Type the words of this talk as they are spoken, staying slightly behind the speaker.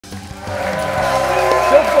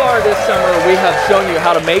far this summer, we have shown you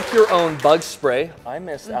how to make your own bug spray. I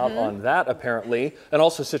missed out on that, apparently. And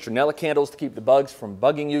also citronella candles to keep the bugs from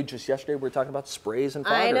bugging you. Just yesterday, we were talking about sprays and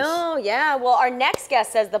fodders. I know, yeah. Well, our next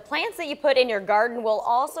guest says the plants that you put in your garden will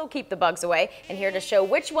also keep the bugs away. And here to show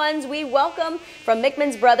which ones we welcome from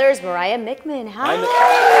Mickman Brothers, Mariah Mickman. Hi.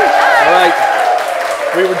 All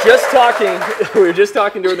right. We were just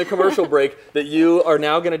talking during the commercial break that you are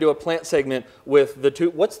now going to do a plant segment with the two.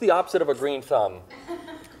 What's the opposite of a green thumb?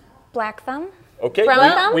 Black thumb. Okay,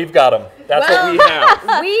 Brown we've got them. That's what we have.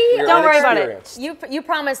 Don't worry about it. You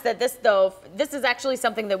promised that this is actually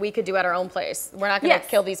something that we could do at our own place. We're not going to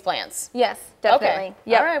kill these plants. Yes, definitely. Okay.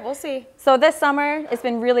 Yep. All right, we'll see. So this summer, it's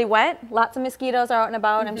been really wet. Lots of mosquitoes are out and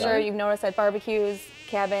about. I'm sure you've noticed at barbecues,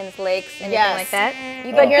 cabins, lakes, anything like that.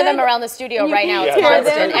 You can hear them around the studio right now. It's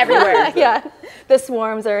constant everywhere. Yeah, the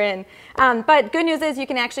swarms are in. But good news is you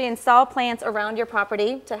can actually install plants around your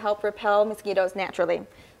property to help repel mosquitoes naturally.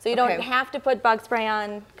 So you don't have to put bug spray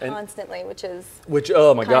on constantly, which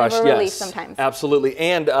oh my gosh, yes, relief sometimes. Absolutely.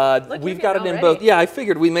 And we've got it in both. Yeah, I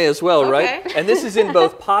figured we may as well, right? And this is in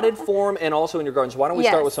both potted form and also in your gardens. Why don't we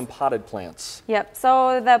start with some potted plants? Yep.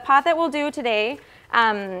 So the pot that we'll do today,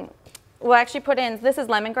 we'll actually put in. This is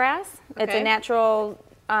lemongrass. It's a natural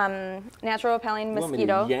repelling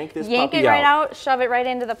mosquito. Yank it right out, shove it right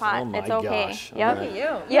into the pot. Oh my it's okay. Gosh. Yep. Look at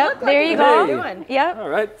you. Yep. There you go. Yep. All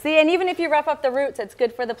right. See, and even if you rough up the roots, it's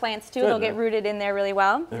good for the plants too. They'll get rooted in there really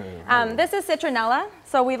well. This is citronella.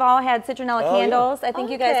 So we've all had citronella candles. I think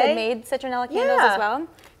you guys had made citronella candles as well.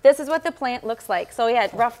 This is what the plant looks like. So yeah,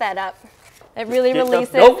 rough that up. It really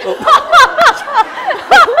releases. Okay.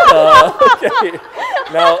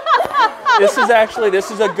 Now, this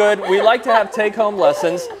is a good, we like to have take-home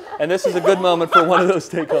lessons, and this is a good moment for one of those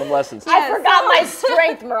take-home lessons. I forgot my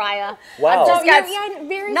strength, Mariah. Wow. I've just got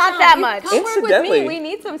not that much. Come work with me. We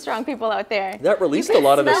need some strong people out there. That released a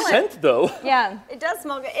lot of the scent, though. Yeah. It does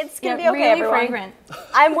smell good. It's going to be okay, really everyone. fragrant.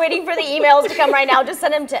 I'm waiting for the emails to come right now. Just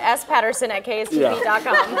send them to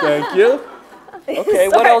spatterson@kstv.com. Thank you. Okay,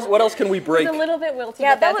 what else can we break? It's a little bit wilty,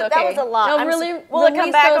 yeah, but that's that was a lot. Will it come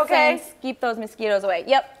back okay? Keep those mosquitoes away.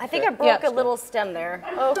 Yep. I think I broke a little stem there.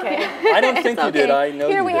 Okay. I don't think you did. I know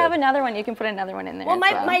Here you we did. have another one. You can put another one in there. Well,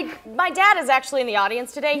 my dad is actually in the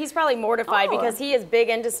audience today. He's probably mortified because he is big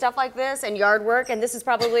into stuff like this and yard work, and this is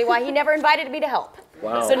probably why he never invited me to help.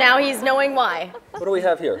 Wow. So now he's knowing why. What do we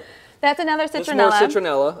have here? That's another citronella. There's more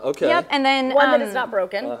citronella. Okay. Yep. And then one that is not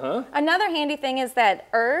broken. Another handy thing is that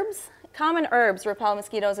common herbs repel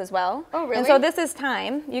mosquitoes as well. Oh, really? And so this is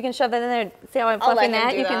thyme. You can shove that in there. See how I'm fluffing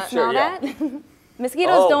that? You can smell that.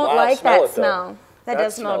 Mosquitoes don't like that smell. That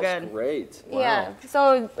does smell good. Great. Wow. Yeah.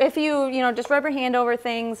 So if you just rub your hand over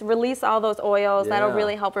things, release all those oils. That'll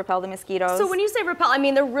really help repel the mosquitoes. So when you say repel, I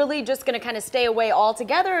mean they're really just going to kind of stay away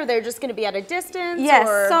altogether, or they're just going to be at a distance? Yes.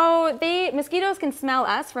 Or? So mosquitoes can smell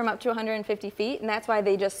us from up to 150 feet, and that's why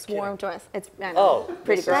they just swarm to us. It's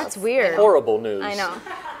pretty gross. That's weird. Horrible news. I know.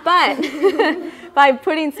 But by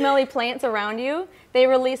putting smelly plants around you, they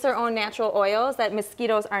release their own natural oils that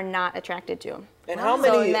mosquitoes are not attracted to. And how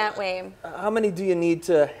many? So in that way. How many do you need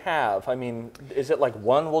to have? I mean, is it like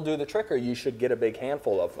one will do the trick, or you should get a big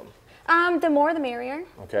handful of them? The more the merrier.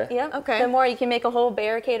 Okay. Yep. Okay. The more you can make a whole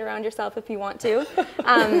barricade around yourself if you want to.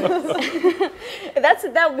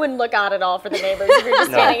 That wouldn't look odd at all for the neighbors if you're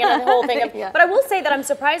just standing in a whole thing. But I will say that I'm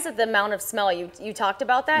surprised at the amount of smell. You talked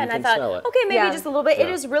about that, and I thought, okay, maybe just a little bit. It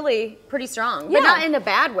is really pretty strong, but not in a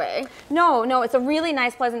bad way. No, it's a really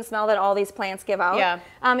nice, pleasant smell that all these plants give out. Yeah.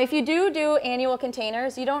 If you do annual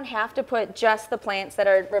containers, you don't have to put just the plants that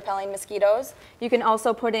are repelling mosquitoes. You can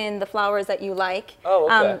also put in the flowers that you like. Oh,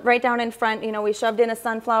 okay. Right down in front, we shoved in a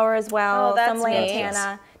sunflower as well, some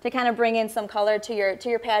lantana to kind of bring in some color to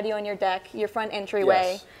your patio and your deck, your front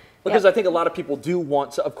entryway. Yes. Because I think a lot of people do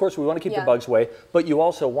want, of course we want to keep the bugs away, but you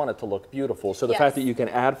also want it to look beautiful. So the fact that you can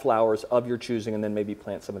add flowers of your choosing and then maybe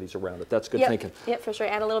plant some of these around it, that's good thinking. Yep, for sure.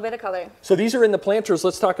 Add a little bit of color. So these are in the planters.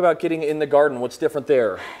 Let's talk about getting in the garden. What's different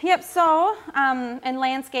there? Yep, so in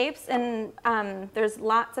landscapes, and there's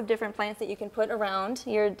lots of different plants that you can put around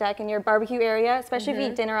your deck and your barbecue area, especially if you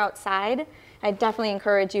eat dinner outside. I definitely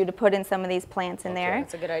encourage you to put in some of these plants in there.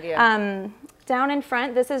 That's a good idea. Down in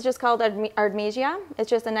front, this is just called artemisia. It's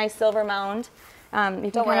just a nice silver mound.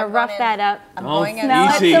 You can kind of rough that up. I'm going in.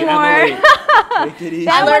 Smell it some more. Take it easy.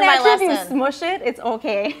 That I learned my actually, lesson. if you smush it, it's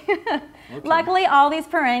okay. Luckily, all these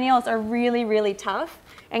perennials are really, really tough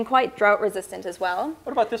and quite drought resistant as well.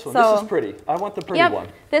 What about this one? So, this is pretty. I want the pretty one.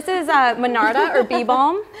 This is Monarda or bee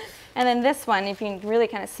balm. And then this one, if you can really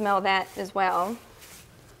kind of smell that as well.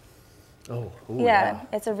 Oh, ooh, yeah,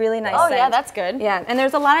 it's a really nice Oh, scent. yeah, that's good. Yeah, and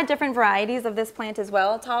there's a lot of different varieties of this plant as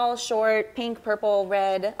well. Tall, short, pink, purple,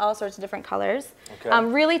 red, all sorts of different colors. Okay.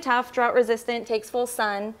 Really tough, drought resistant, takes full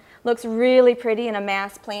sun. Looks really pretty in a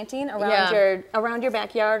mass planting around your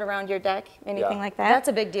backyard, around your deck, anything like that. That's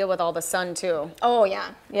a big deal with all the sun too. Oh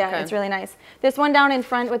yeah, it's really nice. This one down in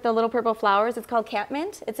front with the little purple flowers, it's called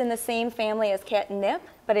catmint. It's in the same family as catnip,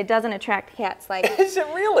 but it doesn't attract cats like. Is it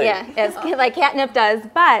really? Yeah, like catnip does,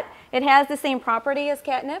 but it has the same property as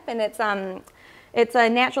catnip, and it's a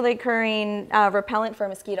naturally occurring repellent for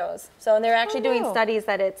mosquitoes. So they're actually doing studies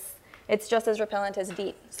that it's just as repellent as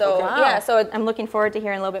DEET. So yeah, so I'm looking forward to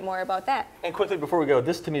hearing a little bit more about that. And quickly before we go,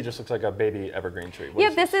 this to me just looks like a baby evergreen tree. Yeah,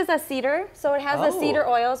 this is a cedar. So it has the cedar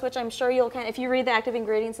oils, which I'm sure you'll if you read the active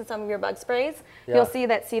ingredients in some of your bug sprays, you'll see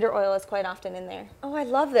that cedar oil is quite often in there. Oh, I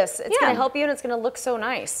love this. It's going to help you and it's going to look so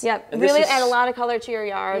nice. Yeah, really add a lot of color to your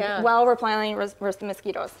yard while repelling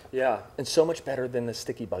mosquitoes. Yeah, and so much better than the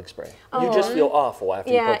sticky bug spray. You just feel awful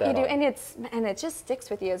after you put that on. Yeah, you do, and it just sticks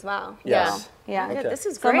with you as well. Yes. Yeah, Okay. This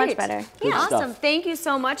is great. So much better. Yeah, awesome. Thank you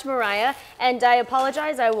so much, Mariah. And I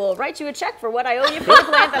apologize. I will write you a check for what I owe you for the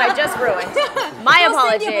plant that I just ruined. My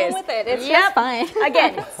apologies. Send you home with it. It's just fine.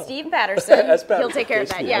 Again, Steve Patterson. He'll take care of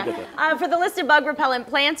that. Steve, Yeah. For the list of bug repellent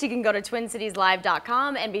plants, you can go to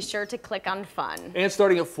twincitieslive.com and be sure to click on Fun. And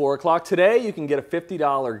starting at 4 o'clock today, you can get a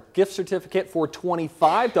 $50 gift certificate for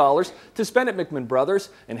 $25 to spend at Mickman Brothers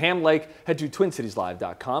in Ham Lake. Head to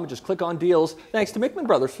twincitieslive.com and just click on deals. Thanks to Mickman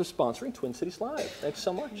Brothers for sponsoring Twin Cities Live. Thanks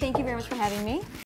so much. Thank you very much for having me.